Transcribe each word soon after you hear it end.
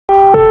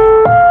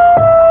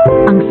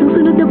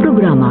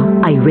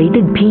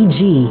rated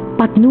PG.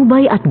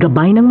 Patnubay at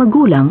gabay ng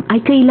magulang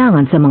ay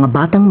kailangan sa mga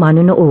batang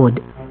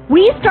manonood.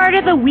 We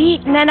started the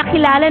week na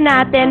nakilala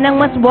natin ng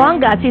mas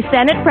bongga si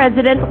Senate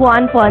President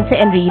Juan Ponce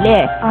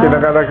Enrile.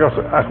 Pinanganak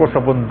ako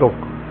sa bundok.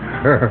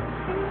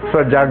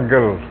 Sa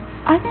jungle.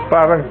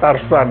 Parang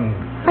Tarzan.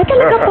 Ay,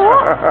 talaga po?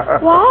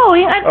 Wow!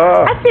 Yung,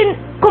 as in,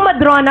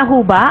 kumadrona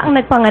ho ba ang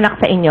nagpanganak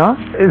sa inyo?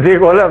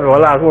 Hindi ko alam.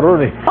 Wala ako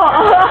ron eh.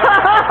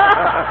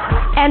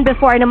 And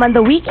before naman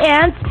the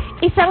weekends,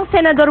 isang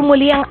senador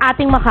muli ang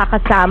ating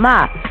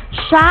makakasama.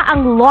 Siya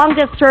ang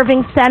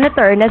longest-serving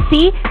senator na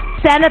si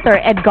Senator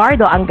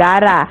Edgardo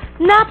Angara.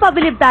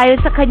 Napabilib tayo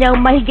sa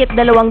kanyang mahigit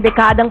 2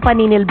 dekadang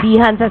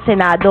paninilbihan sa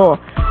Senado.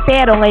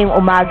 Pero ngayong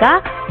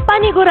umaga,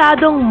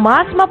 paniguradong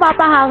mas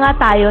mapapahanga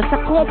tayo sa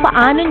kung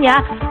paano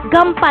niya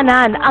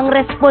gampanan ang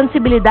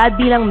responsibilidad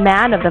bilang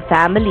man of the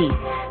family.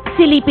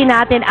 Silipin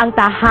natin ang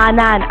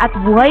tahanan at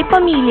buhay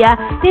pamilya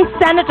ni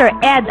Senator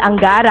Ed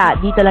Angara.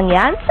 Dito lang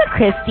yan sa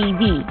Kris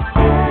TV.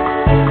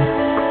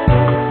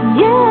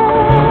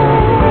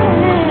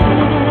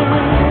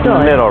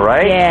 Middle,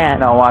 right? Yeah.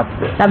 Now watch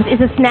this. Tapos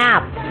it's a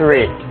snap.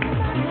 3.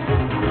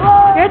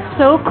 That's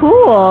so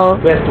cool.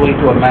 Best way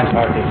to a man's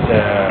heart is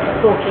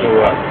to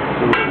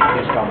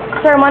his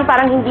stomach. Sermon,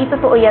 parang hindi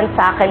totoo yan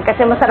sa akin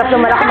kasi masarap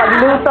naman ako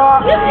magluto.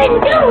 You can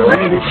do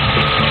it!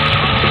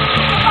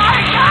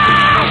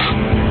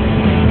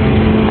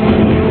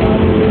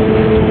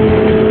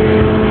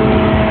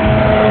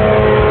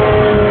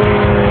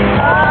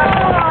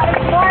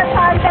 It's more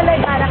fun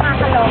talaga.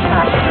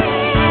 Nakakaloka.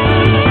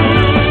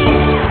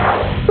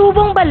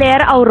 Tubong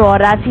Baler,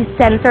 Aurora, si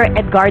Senator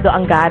Edgardo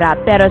Angara.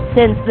 Pero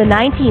since the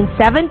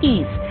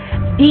 1970s,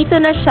 dito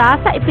na siya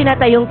sa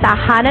ipinatayong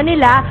tahanan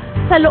nila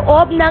sa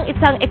loob ng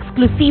isang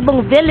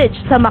eksklusibong village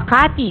sa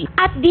Makati.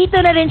 At dito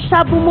na rin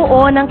siya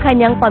bumuo ng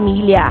kanyang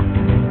pamilya.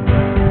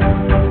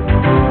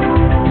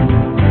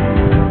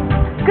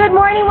 Good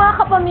morning mga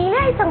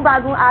kapamilya! Isang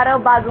bagong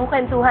araw, bagong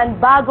kwentuhan,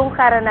 bagong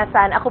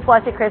karanasan. Ako po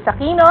si Kris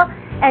Aquino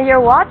and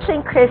you're watching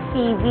Kris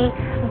TV.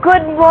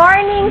 Good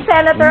morning,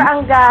 Senator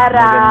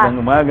Angara.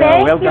 Magandang umaga.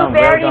 Thank you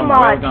very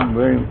much.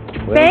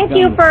 Thank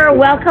you for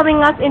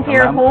welcoming us into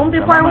your home.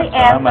 Before we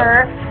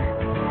enter,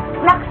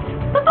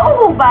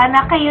 totoo ba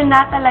na kayo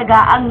na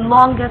talaga ang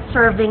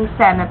longest-serving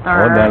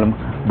senator? Dahil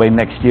by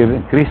next year,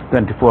 Kris,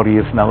 24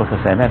 years na ako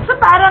sa Senate. So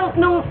parang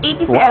nung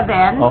 87?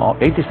 Oo,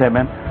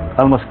 87,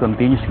 almost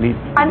continuously.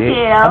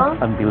 Until?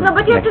 No,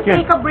 but you have to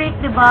take a break,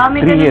 di ba?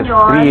 May 3 years.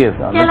 yun. 3 years.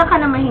 Kailan ka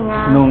na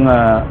mahinga? Nung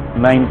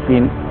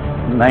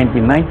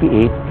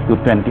 1998 to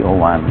 2001.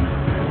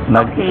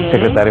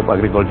 Nag-Secretary of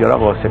Agriculture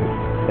ako,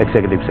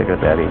 Executive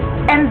Secretary.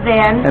 And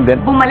then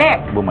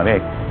bumalik? Bumalik.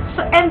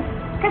 So, and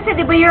kasi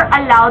di ba you're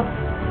allowed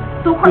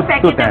 2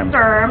 consecutive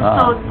terms,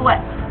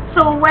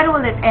 so when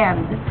will it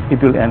end?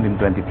 It will end in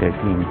 2013.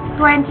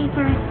 2013.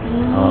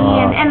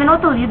 And then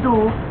what will you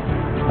do?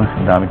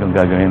 Ang dami kong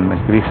gagawin,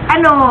 Kris.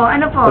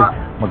 Ano po?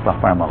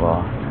 Magpa-farm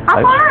ako.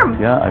 Farm?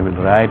 Yeah, I will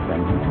write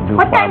and do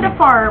What kind of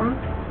farm?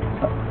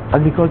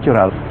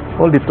 Agricultural.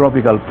 All the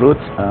tropical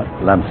fruits,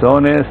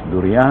 lanzones,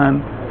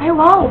 durian. Ay,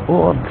 wow.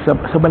 Oo,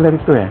 sa baler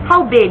ito eh.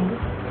 How big?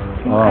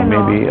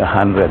 Maybe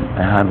 100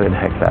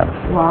 hectares.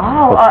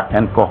 Wow.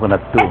 And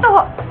coconut too. Ito,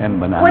 and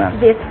banana. what's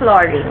this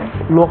flooring?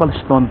 Local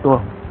stone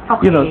to.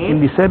 Okay. You know, in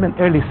the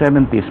early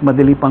 70s,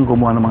 madali pang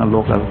gumawa ng mga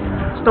local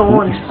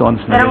stones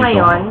na Pero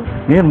ganito.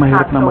 Ngayon,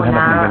 mahirap na maghanap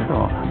ng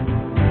ganito.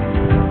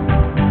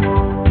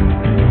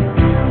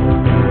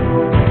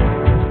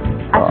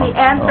 As we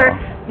enter,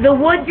 the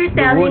wood you're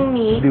telling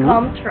me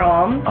comes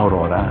from?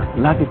 Aurora.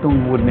 Lahat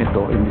itong wood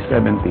nito in the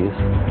 70s,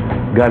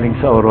 galing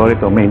sa Aurora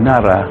ito, may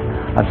nara,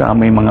 at saka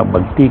may mga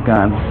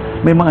bagtikan,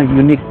 may mga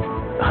unique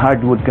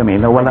hardwood kami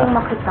na wala.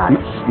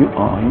 You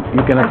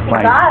cannot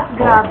find.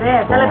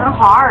 Grabe. Talagang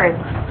hard.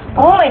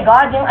 Oh my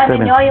God, yung ano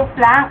nyo, yung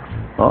planks.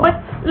 But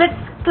let's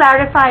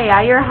clarify,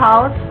 your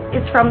house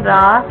is from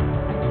the,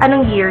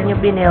 anong year nyo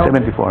binil?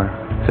 74.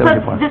 So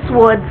this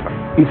wood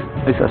is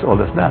as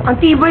old as that. Ang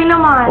tibay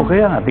naman.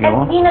 Okay nga, tingnan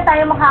mo. Hindi na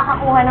tayo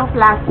makakakuha ng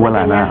planks.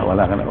 Wala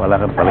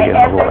ka palagyan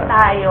na kuha.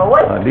 Tayo.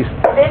 This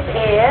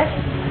is?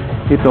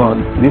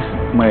 This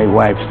my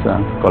wife's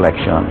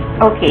collection.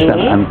 Okay. It's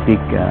an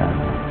antique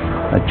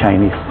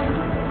Chinese.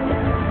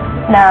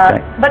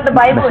 But the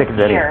Bible is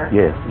here.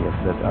 Yes,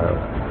 that's our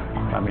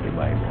family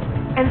Bible.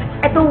 And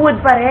ito wood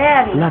pa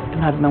rin.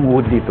 Lahat ng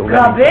wood dito.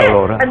 Grabe!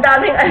 Ang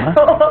daming ano.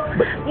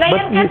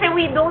 Ngayon kasi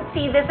we don't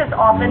see this as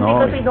often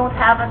because we don't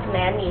have as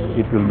many.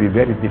 It will be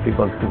very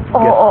difficult to get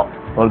all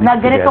this na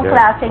ganitong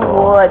klaseng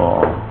wood.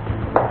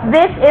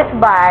 This is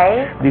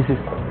by? This is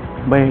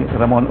by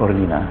Ramon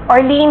Orlina.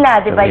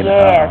 Orlina, di ba?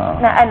 Yes.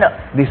 Na ano?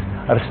 This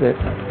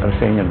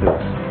Arsenio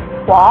Dos.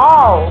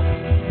 Wow!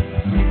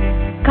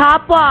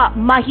 Kapwa,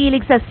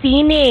 mahilig sa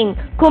sining.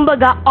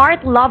 Kumbaga,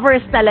 art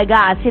lovers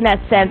talaga sina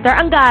Senator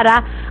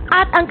Angara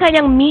at ang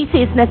kanyang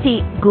misis na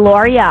si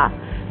Gloria.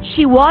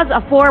 She was a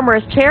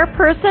former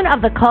chairperson of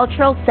the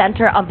Cultural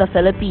Center of the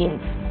Philippines.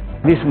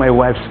 This is my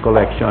wife's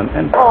collection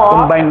and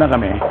combined na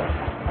kami.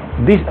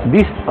 This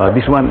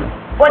one.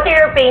 What are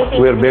your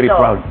paintings? We're very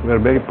proud.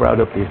 We're very proud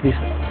of this. This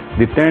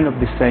The Turn of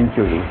the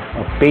Century,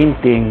 a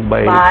painting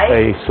by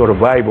a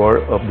survivor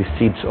of the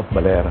siege of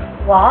Valera.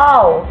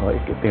 Wow!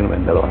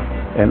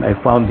 And I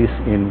found this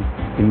in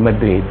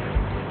Madrid,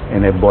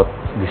 and I bought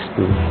these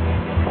two.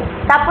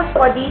 Tapos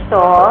po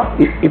dito,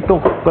 Ito,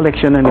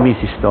 collection na ni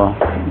Mrs. to.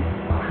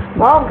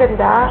 wow,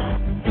 ganda.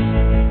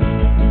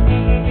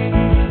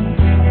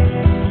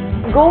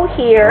 Go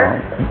here.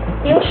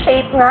 Yung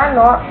shape nga,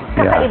 no?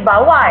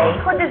 Kakaiba. Why?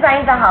 Who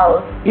designed the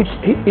house?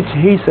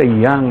 He's a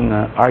young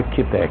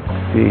architect.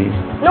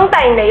 Nung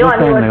time na yun,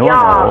 he was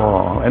young.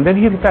 Oh. And then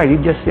he retired.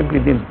 He just simply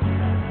didn't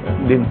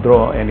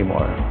draw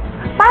anymore.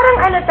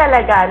 Parang ano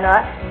talaga, no?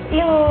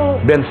 Yung...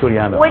 Ben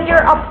Soriano. When you're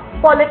a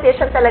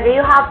politician talaga,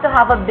 you have to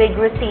have a big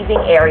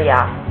receiving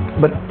area.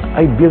 But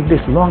I built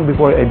this long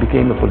before I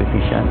became a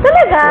politician.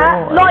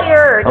 Talaga?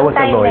 Lawyer. I was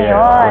a lawyer.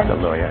 I was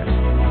a lawyer.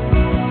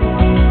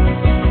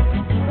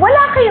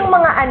 Wala kayong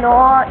mga ano,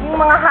 yung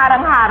mga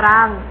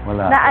harang-harang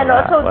na ano,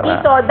 so wala.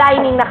 dito,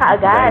 dining na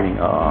kaagad. Dining,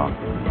 oo.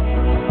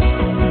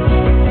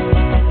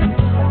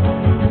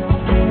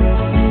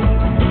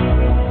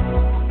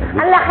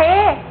 Ang laki!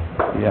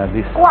 Yeah,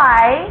 this...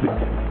 Why?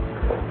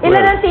 Ilan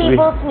ang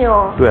tables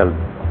nyo? 12.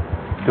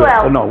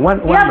 12. No,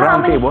 one you have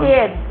round how many table.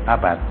 kids? 4.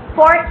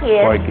 4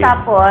 kids. 4 kids.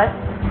 Tapos,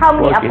 how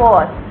many 4 kids.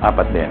 apos?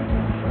 4 din.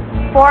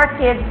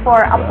 4 kids,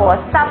 4 apos.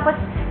 Tapos,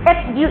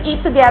 do you eat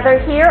together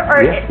here?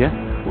 Or Yes, yes.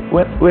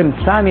 When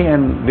Sunny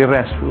and the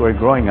rest were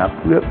growing up,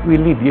 we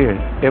lived here.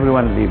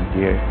 Everyone lived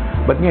here.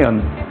 But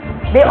ngayon,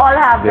 they all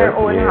have their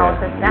own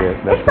houses na? Yes,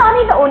 Is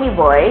Sonny the only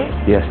boy?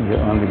 Yes, the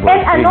only boy.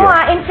 And ano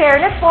in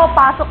fairness po,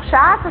 pasok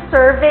siya sa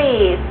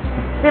surveys.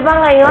 Diba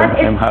ngayon?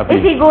 I'm happy.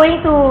 Is he going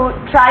to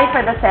try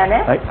for the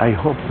Senate? I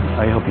hope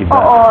he does.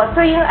 Oo. So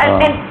yung,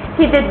 and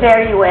he did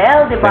very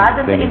well, diba?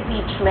 Dun sa Thank you.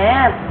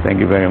 impeachment. Thank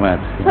you very much.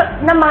 So,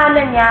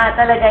 namana niya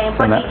talaga yung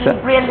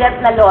pagiging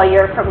brilliant na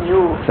lawyer from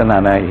you. Sa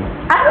nanay.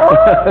 Ano?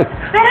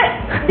 Pero,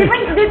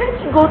 didn't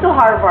he go to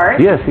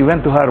Harvard? Yes, he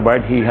went to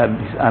Harvard. He had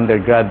his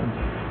undergrad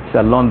sa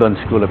London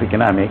School of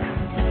Economics.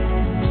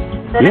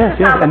 Yes,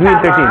 and we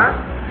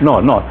entertained. No.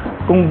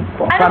 Kung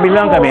kami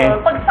lang kami.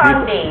 Pag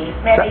Sunday,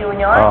 may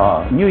reunion?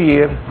 New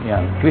Year,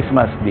 yan.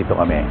 Christmas, dito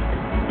kami.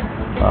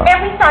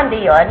 Every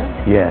Sunday yon?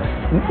 Yes.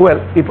 Well,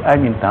 if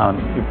I'm in town,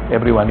 if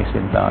everyone is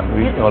in town,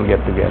 we all get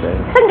together.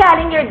 Saan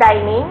galing your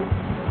dining?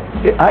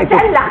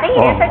 Saan laki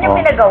Saan yung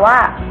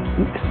pinagawa?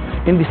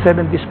 In the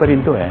 70s pa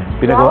rin to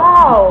Pinagawa.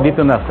 Wow.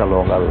 Dito na sa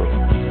local.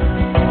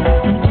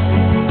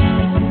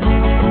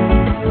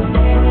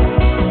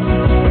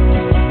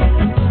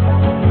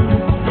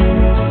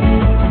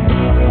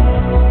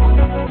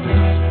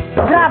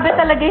 Grabe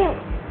talaga yung...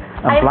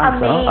 I'm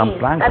amazed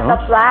at the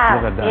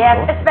planks.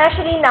 Yes,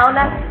 especially now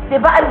na,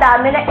 di ba, ang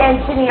dami na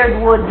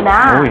engineered wood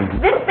na.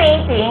 This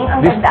painting,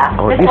 ang ganda.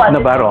 This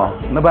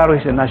Navarro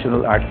is a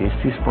national artist.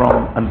 He's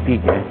from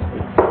Antique.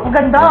 Ang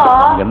ganda,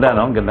 Ang ganda,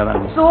 no? Ang ganda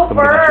ng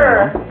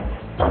super!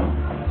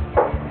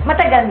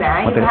 Matagal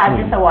na? You've had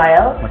this a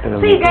while?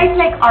 So you guys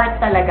like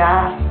art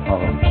talaga?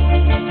 Oo.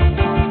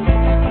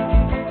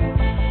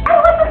 And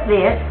what is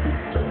this?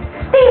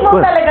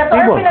 Table talaga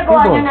to, or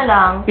pinagawa nyo na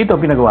lang? Ito,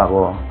 pinagawa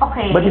ko.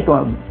 Okay. But ito,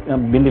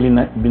 binili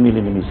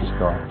ni Mrs.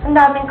 to. Ang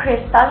daming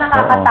crystal,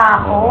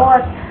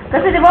 nakakatakot.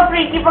 Kasi di ba,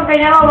 freaky pag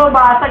ganyan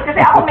mababasag. Kasi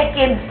ako may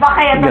kids pa,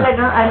 kaya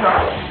talagang ano.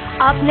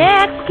 Up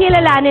next,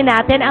 kilalanin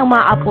natin ang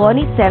mga apo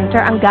ni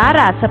Senator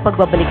Angara sa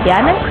pagbabalik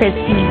yan ng Kris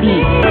TV.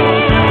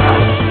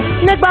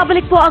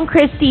 Nagbabalik po ang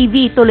Kris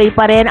TV. Tuloy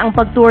pa rin ang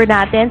pag-tour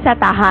natin sa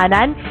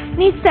tahanan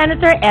ni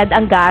Senator Ed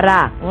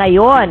Angara.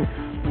 Ngayon,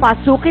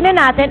 pasukin na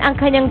natin ang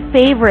kanyang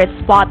favorite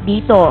spot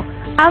dito,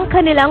 ang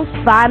kanilang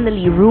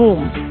family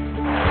room.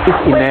 It's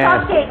Ines.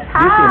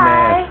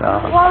 Hi!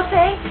 Well,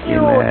 thank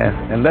you.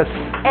 Ines.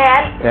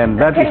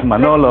 And that is Ed.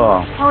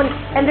 Manolo.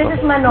 And this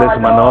is Manolo. That's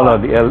Manolo,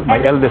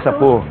 my eldest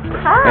apo.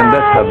 Hi! And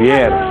that's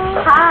Javier.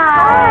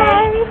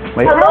 Hi!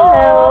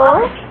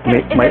 Hello!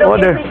 My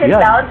order,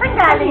 Saan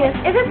galing?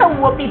 Is it a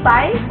whoopie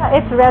pie?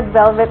 It's red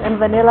velvet and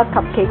vanilla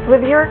cupcakes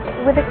with your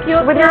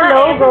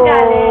logo.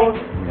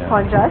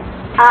 Contrast.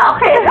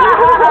 Okay.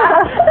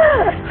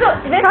 So,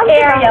 this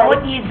area,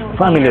 what do you do?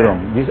 Family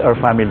room. This is our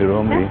family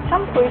room.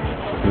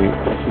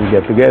 We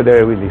get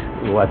together, we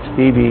watch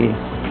TV,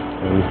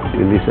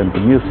 we listen to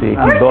music.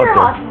 Where's your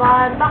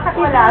husband? Bakit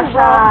wala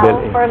siya?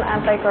 For an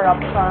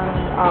anti-corruption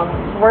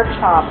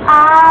workshop.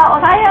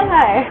 Sayang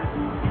nga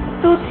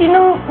So,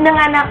 sinong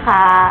nanganak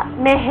ka,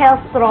 may health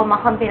trauma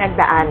kang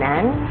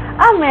pinagdaanan?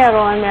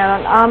 Meron.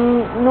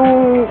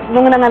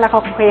 Nung nanganak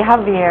ako kay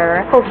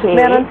Javier,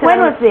 meron silang, When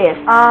was this?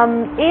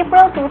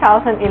 April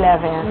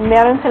 2011,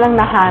 meron silang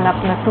nahanap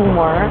na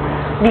tumor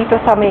dito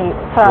sa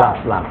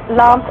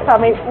lump sa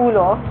may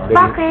ulo.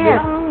 Bakit?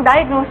 Ang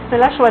diagnosis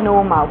nila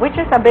schwannoma, which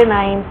is a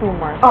benign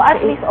tumor.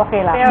 At least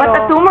okay lang. But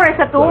a tumor is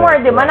a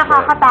tumor, di ba?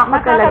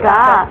 Nakakatakot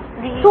talaga.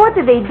 So what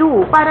did they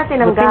do para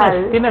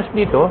tinanggal? Tinas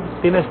dito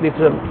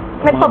sa...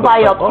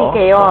 Nagpa-biopsy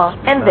kayo.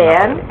 And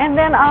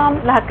then,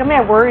 lahat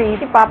kami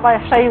worried. Si Papa,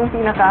 siya yung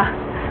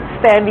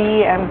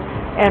pinaka-steady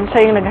and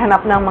siya yung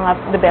naghanap ng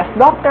the best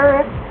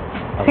doctors.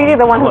 really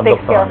the one who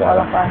takes care of all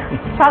of us.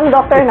 Siya ang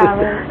doctor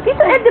namin.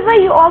 Tito Ed, di ba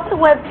you also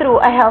went through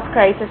a health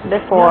crisis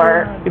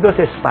before? It was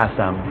a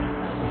spasm.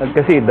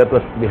 Kasi that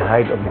was the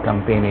height of the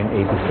campaign in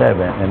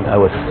 87 and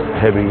I was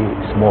heavy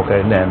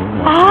smoker then.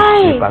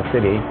 Ay! In Park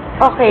City.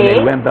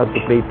 Okay. And I went out to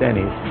play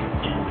tennis.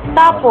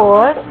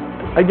 Tapos?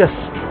 I just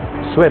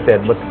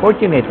sweated but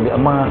fortunately,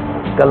 ang mga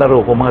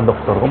kalaro ko, mga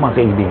doktor ko,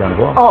 mga kaibigan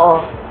ko. Oo.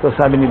 So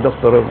sabi ni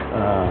doktor,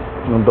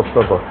 nung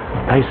doktor ko,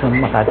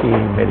 Tyson Makati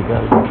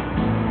Medical.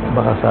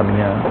 Baka sabi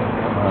niya,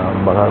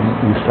 baka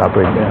you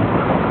suffered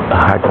a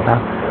heart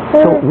attack.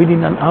 So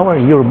within an hour,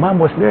 your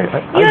mom was there.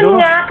 Yun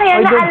nga,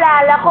 kaya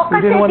naalala ko.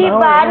 Kasi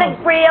diba,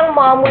 nag-pray ang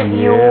mom with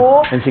you.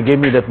 And she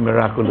gave me that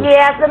miraculous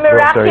Yes, the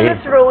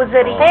miraculous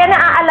rosary. Kaya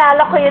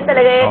naaalala ko yun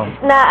talaga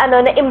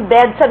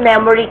na-embed sa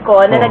memory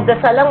ko na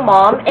nagdasal ang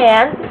mom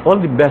and...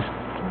 All the best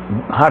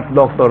heart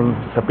doctor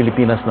sa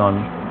Pilipinas noon,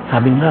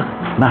 sabi nila,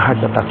 na-heart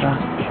attack ka.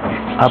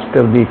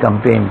 After the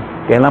campaign,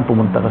 kailan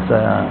pumunta ka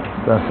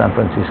sa San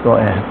Francisco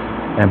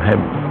and have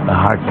a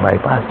heart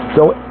bypass.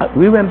 So,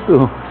 we went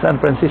to San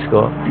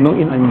Francisco.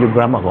 Nung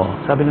in-angiogram ako,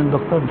 sabi ng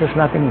doktor, there's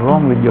nothing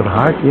wrong with your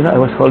heart. You know,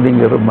 I was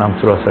holding your mom's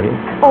rosary.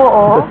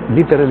 Oo.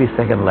 Literally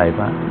second life,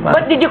 ha?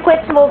 But did you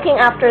quit smoking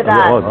after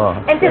that? Oo.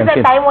 And since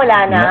that time,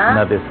 wala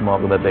na? Not a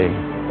smoke that day.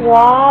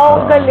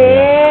 Wow,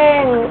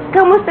 galing!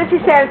 Kamusta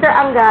si Senator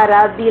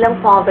Angara bilang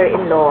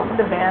father-in-law?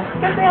 The best.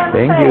 Kasi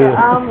Thank you.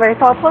 Very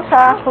thoughtful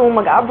siya kung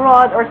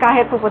mag-abroad or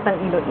kahit pupuntang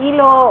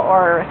Iloilo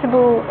or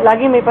Cebu,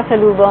 lagi may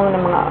pasalubong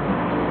ng mga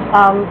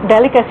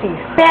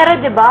delicacies.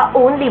 Pero 'di ba,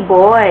 only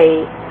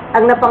boy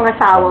ang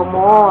napangasawa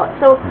mo.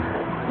 So,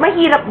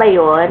 mahirap ba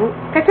 'yon?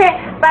 Kasi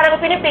parang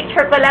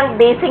pinipicture ko lang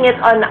basing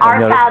it on our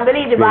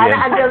family, 'di ba?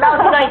 Na until now,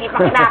 hindi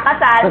pa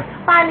kinakasal.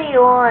 Paano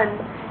 'yon?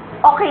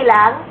 Okay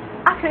lang?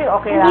 Actually,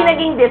 okay lang. Hindi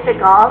naging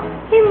difficult?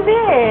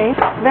 Hindi.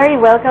 Very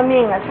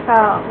welcoming. At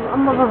saka,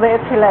 ang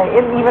mababait sila.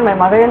 Even my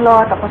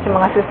mother-in-law, tapos yung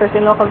mga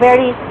sisters-in-law ko,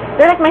 they're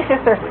like my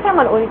sisters. Kasi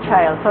I'm an only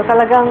child. So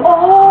talagang,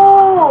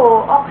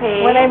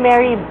 okay. When I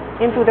married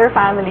into their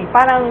family,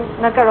 parang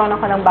nagkaroon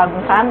ako ng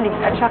bagong family.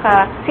 At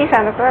saka, si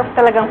Senator,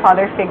 talagang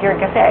father figure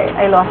kasi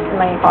I lost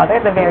my father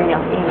at a very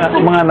young age.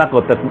 Mga anak ko,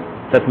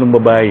 tatlong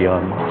babae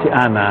yun. Si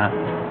Ana,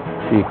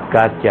 si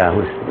Katya,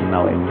 who's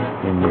now in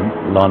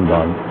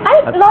London.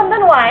 Ay,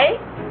 London, why?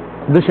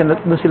 Doon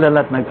sila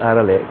lahat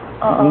nag-aral eh.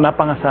 Ang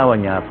napangasawa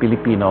niya,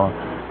 Pilipino,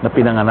 na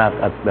pinanganak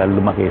at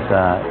lumaki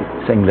sa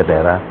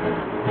Inglaterra.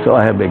 So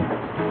I have a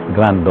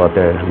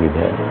granddaughter with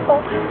her.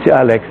 Si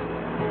Alex,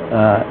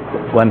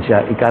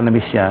 siya,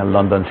 economist siya,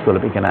 London School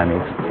of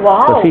Economics.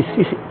 Wow! So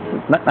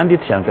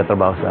nandito siya,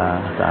 katrabaho sa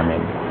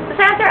amin.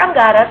 Senator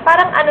Angara,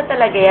 parang ano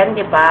talaga yan,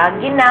 di ba?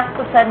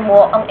 Ginastusan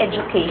mo ang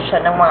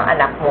education ng mga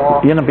anak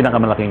mo. Yan ang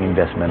pinakamalaking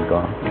investment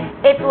ko.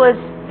 It was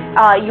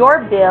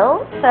your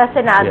bill sa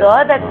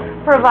Senado that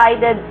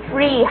provided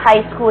free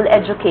high school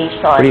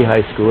education. Free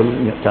high school,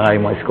 tsaka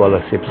yung mga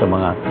scholarship sa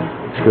mga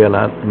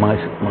eskwela,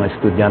 mga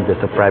estudyante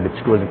sa private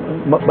school.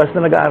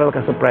 Basta nag-aaral ka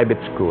sa private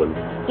school,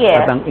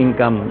 at ang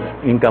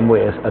income mo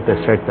is at a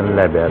certain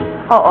level,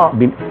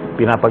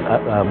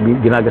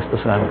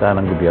 ginagastosan ka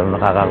ng gobyerno,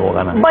 nakakakuha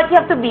ka ng... But you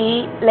have to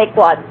be, like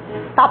what,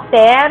 top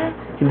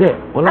 10? Hindi.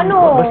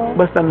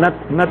 Basta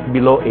not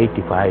below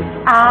 85.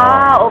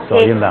 Okay. So,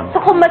 yun lang.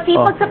 So, kung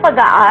masipag sa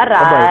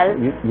pag-aaral...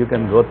 You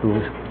can go to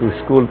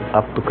school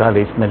up to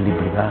college na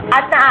libre ka.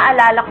 At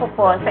naaalala ko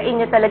po, sa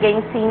inyo talaga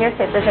yung Senior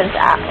Citizens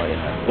Act.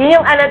 Yun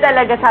yung ano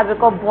talaga, sabi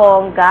ko,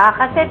 bongga.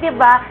 Kasi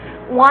diba,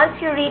 once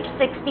you reach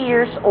 60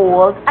 years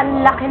old,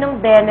 ang laki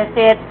ng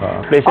benefit.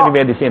 Especially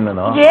medicine,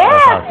 ano?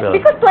 Yes!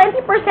 Because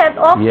 20%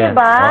 off,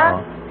 diba?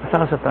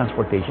 Saka sa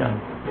transportation.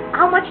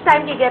 How much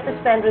time do you get to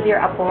spend with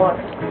your apo?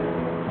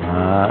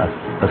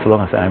 As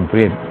long as I'm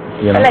free.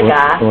 Yan ang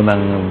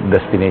unang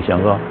destination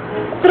ko.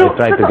 True, I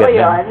try to get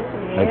them.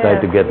 I try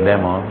to get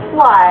them.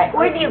 Why?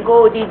 Where do you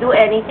go? Do you do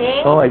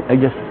anything? I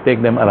just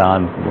take them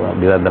around.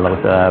 Dinadala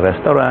ko sa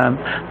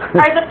restaurant.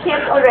 Are the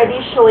kids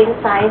already showing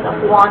signs of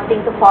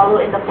wanting to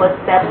follow in the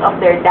footsteps of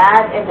their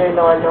dad and their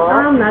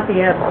lolo? Not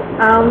yet.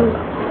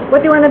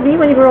 What do you want to be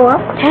when you grow up?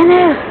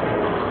 Tennis!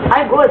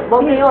 Ay, good.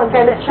 Bongga yun.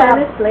 Tennis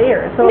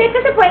player. So, hindi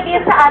kasi pwede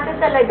yan sa atin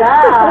talaga.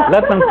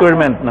 Lahat ng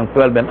tournament ng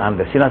 12 and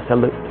under, sila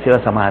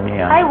samahan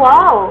niya. Ay,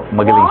 wow.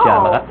 Magaling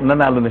siya.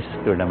 Nanalo na siya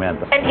sa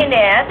tournament. And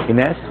Ines?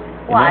 Ines?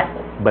 What?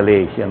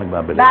 Ballet siya,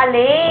 nagbaballet.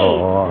 Ballet?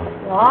 Oo.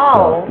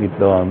 Wow. So,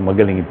 ito,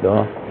 magaling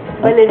ito.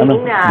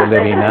 Ballerina.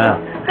 Ballerina.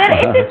 Pero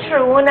is it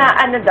true na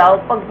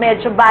daw, pag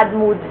medyo bad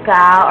mood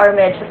ka or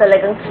medyo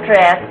talagang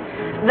stress,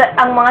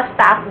 ang mga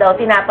staff daw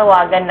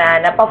tinatawagan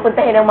na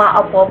papuntahin ng mga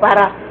apo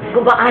para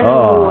gumaan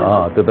ang mood?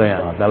 Oo, totoo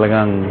yan.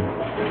 Talagang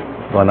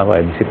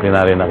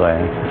disciplinary na ako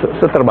eh.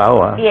 Sa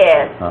trabaho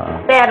Yes.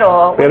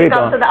 Pero when it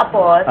comes to the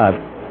apos,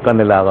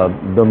 kanila ako,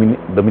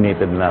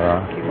 dominated na ako.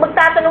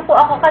 Magtatanong po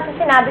ako kasi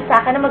sinabi sa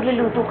akin na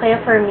magluluto kayo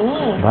for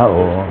me.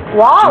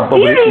 Wow!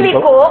 Do you really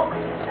cook?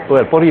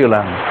 Well, for you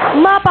lang.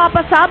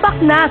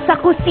 Mapapasabak na sa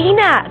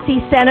kusina si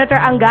Senator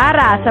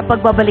Angara sa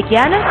pagbabalik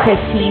yan ng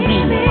Kris TV.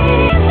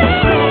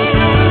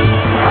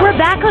 We're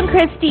back on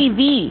Kris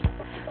TV.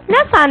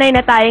 nasanay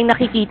na tayong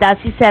nakikita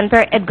si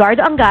Senator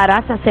Edgardo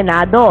Angara sa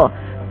Senado.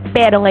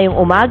 Pero ngayong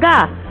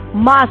umaga,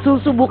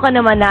 masusubukan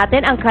naman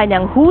natin ang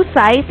kanyang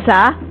husay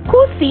sa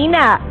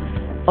kusina.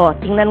 O,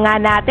 tingnan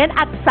nga natin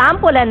at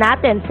sampulan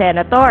natin,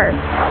 Senator.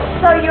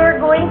 So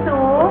you're going to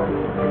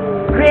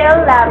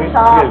grill lamb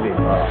chop.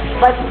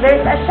 But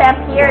there's a chef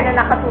here na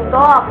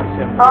nakatutok.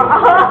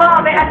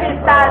 May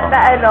assistant na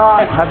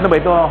ano. Hot na ba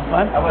ito,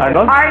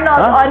 Arnold?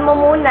 Arnold, on mo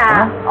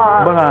muna.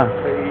 Baka.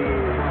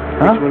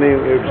 Mix mo na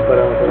yung herbs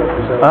para masarap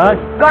sa...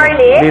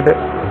 Garlic?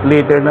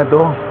 Later na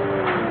to.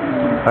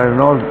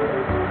 Arnold.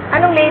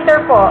 Anong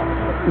later po?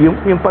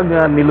 Yung pag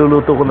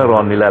niluluto ko na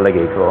ron,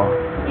 nilalagay ko.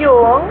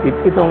 Yung?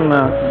 Itong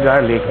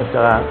garlic at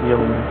saka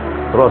yung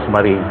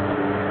rosemary.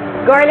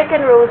 Garlic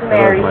and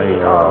rosemary.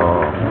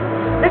 Oh.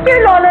 Does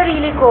your lola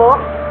really cook?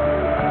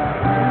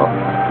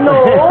 No?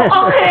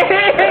 Okay.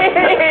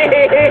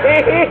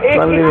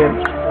 Only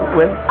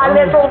A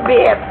little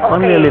bit. Okay.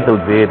 Only a little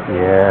bit,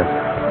 yes.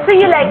 So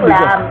you like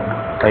lamb?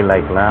 I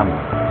like lamb.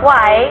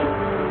 Why?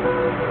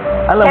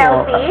 Alam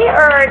Healthy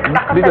or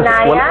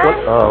nakasanayan?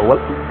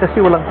 Kasi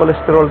walang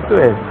cholesterol to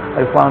eh.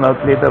 I found out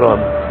later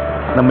on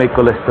na may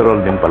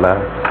cholesterol din pala.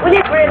 Will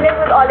you grill it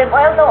with olive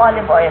oil? No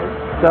olive oil.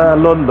 Sa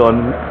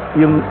London,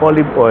 yung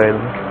olive oil,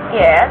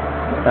 Yes.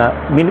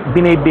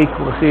 binibake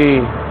ko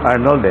kasi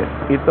Arnold eh.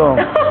 Ito,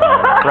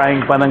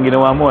 frying pan ang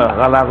ginawa mo.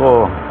 Akala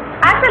ko...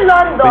 Sa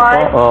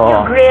London, you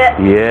grill,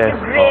 yes.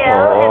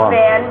 and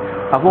then...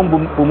 Akong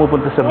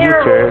pumupunta sa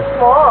butcher,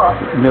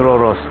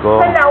 niro-roast ko.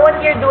 So now what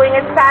you're doing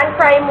is pan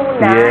fry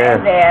muna,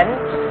 and then...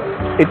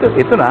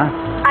 Ito na.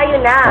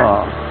 Ayun na.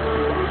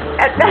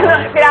 At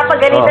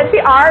pinapagalitan si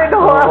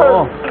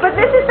Arnold. But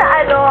this is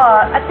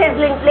a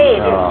sizzling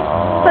plate.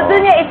 So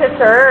doon niya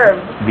isa-serve.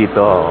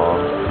 Dito.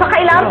 So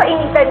kailangan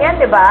painitan yan,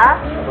 di ba?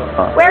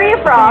 Where are you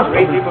from?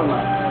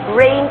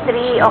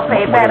 Raintree.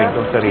 Okay, pero...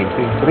 Sa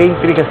Raintree.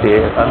 Raintree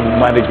kasi,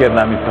 ang manager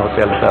namin sa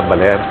hotel sa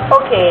Baler.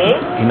 Okay.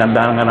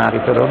 Hinandaan nga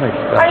natin ito doon.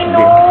 I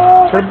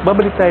know. So,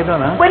 babalik tayo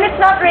doon, ha? When it's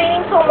not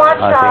raining so much,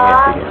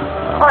 Sige.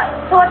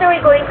 So what are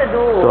we going to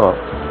do? So,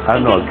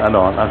 Arnold,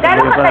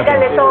 Gano'ng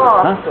katagal ito?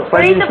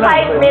 3 to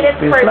 5 minutes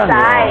per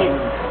side.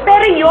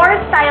 Pero your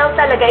style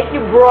talaga is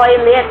you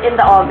broil it in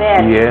the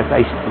oven. Yes,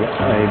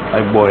 I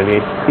boil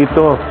it.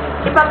 Ito,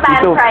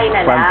 Ipa-pan fry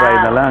na lang. Pan fry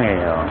na lang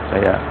eh.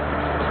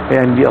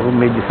 Kaya hindi ako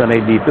medyo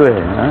sanay dito eh.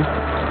 Ha?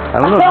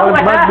 Arnold,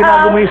 bakit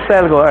binago mo yung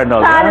style ko,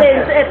 Arnold?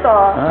 Challenge ito.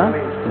 Ha?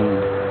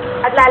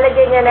 At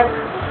lalagyan niya ng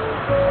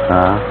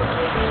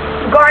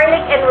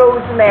garlic and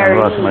rosemary.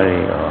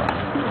 Rosemary,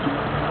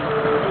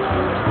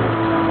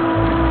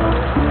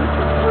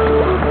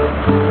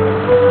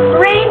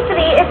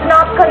 Raintree is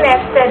not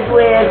connected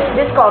with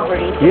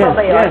Discovery. Yes,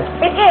 ba yun? yes.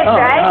 It is,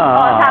 right?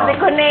 Sabi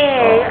ko na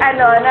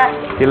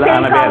Sila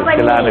same Annabelle, company.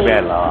 sila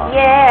Annabelle.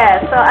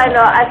 Yes. So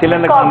at sila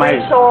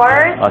Discovery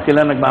Shores.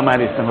 Sila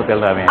nagmamanis ng hotel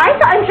namin. Ay,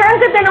 I'm sure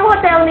ang ganda ng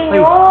hotel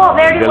ninyo.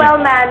 Very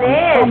well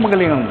managed.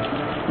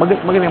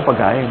 Magaling ang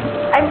pagkain.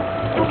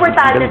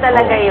 Importante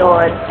talaga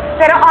yun.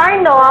 Pero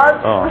Arnold,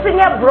 gusto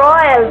niya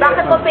broil.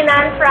 Bakit mo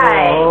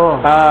pinan-fry?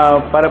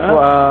 Para po,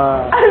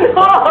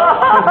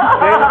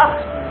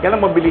 kaya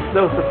lang mabilis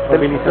daw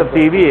sa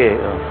TV eh.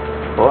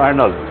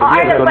 Arnold.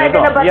 Arnold, pwede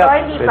na ba ito?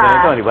 Hindi pa. Pwede na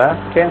ito, di ba?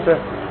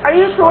 Are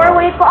you sure?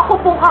 Wait ko, ako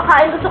pong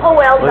kakain. Gusto ko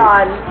well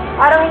done.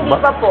 Parang hindi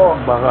pa po.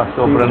 Baka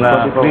sobra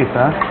na, Kris,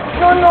 ha?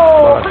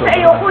 No.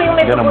 Kasi ayoko yung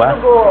may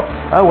dugo-dugo.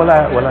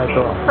 Wala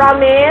ito.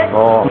 Promise?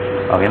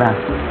 Okay na.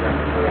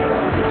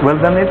 Well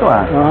done na ito,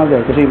 ha?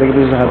 Okay, kasi ilagay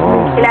dito sa hot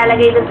plate.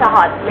 Ilalagay dun sa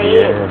hot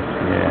plate.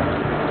 Yes.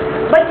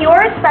 But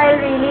your style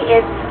really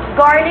is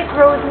garlic,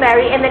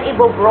 rosemary, and then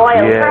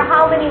ibobroil. Yes. For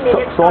how many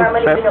minutes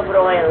normally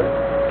binobroil?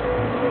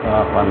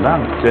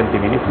 20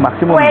 minutes.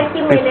 Maximum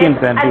 20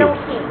 minutes. 15, 20. Anong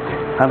heat?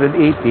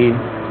 180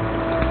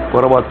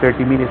 for about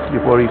 30 minutes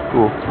before you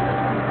cook.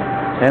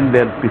 And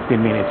then 15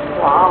 minutes.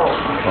 Wow.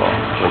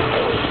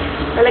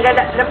 Talaga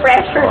na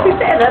pressure si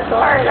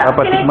Senator. Can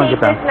I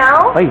taste this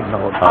now? Ay,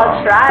 naku.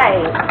 I'll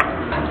try.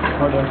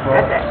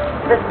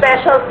 The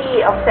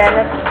specialty of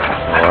Senator.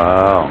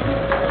 Wow.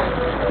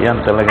 Yan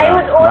talaga. I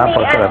would only,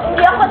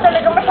 hindi ako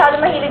talaga masyado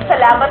mahilig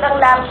sa lamb, at ang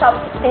lamb chop,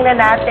 tingnan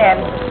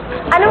natin.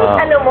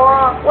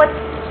 What,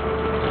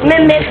 may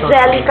mint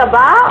jelly ka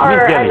ba? Or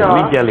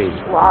mint jelly.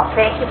 Wow,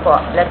 thank you po.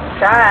 Let's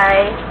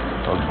try.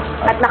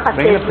 At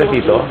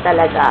nakasizzling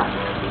talaga.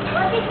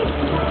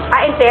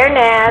 In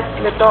fairness,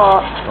 ito.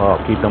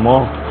 Kita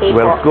mo. Okay,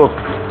 well cooked.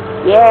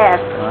 Yes.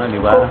 Di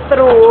ba? Cooked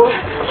through.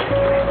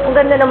 Ang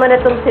ganda naman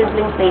itong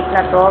sizzling plate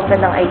na to. Ang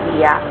gandang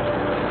idea.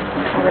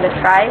 I'm gonna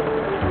try.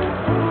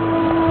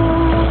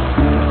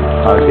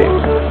 Okay.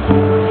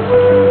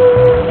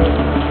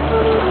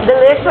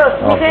 Delicious.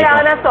 Hindi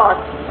kailangan ng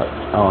sauce.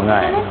 Nga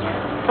eh.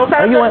 Ang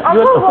sarap. You have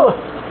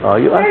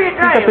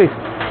to.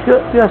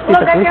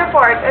 Look at your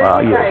fork.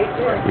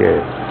 Yes.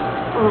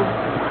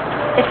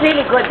 It's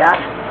really good,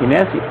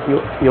 Ines,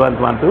 you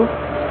want one too?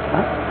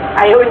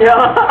 Ayaw niyo.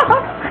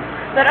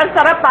 Pero ang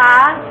sarap,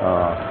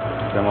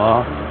 Alam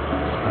mo,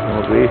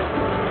 Kris,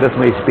 that's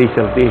my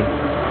specialty.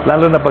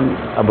 Lalo na pag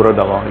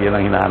abroad ako, yan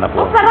ang hinahanap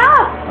ko. Ang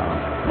sarap!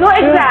 No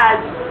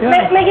exact.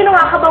 Yeah. May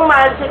ginawa ka bang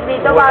magic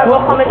dito bago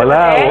kami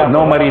Wala,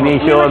 no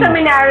marination. Hindi mo siya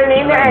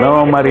minarinate.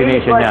 No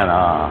marination yan.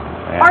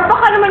 Or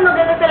baka naman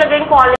maganda talaga yung quality.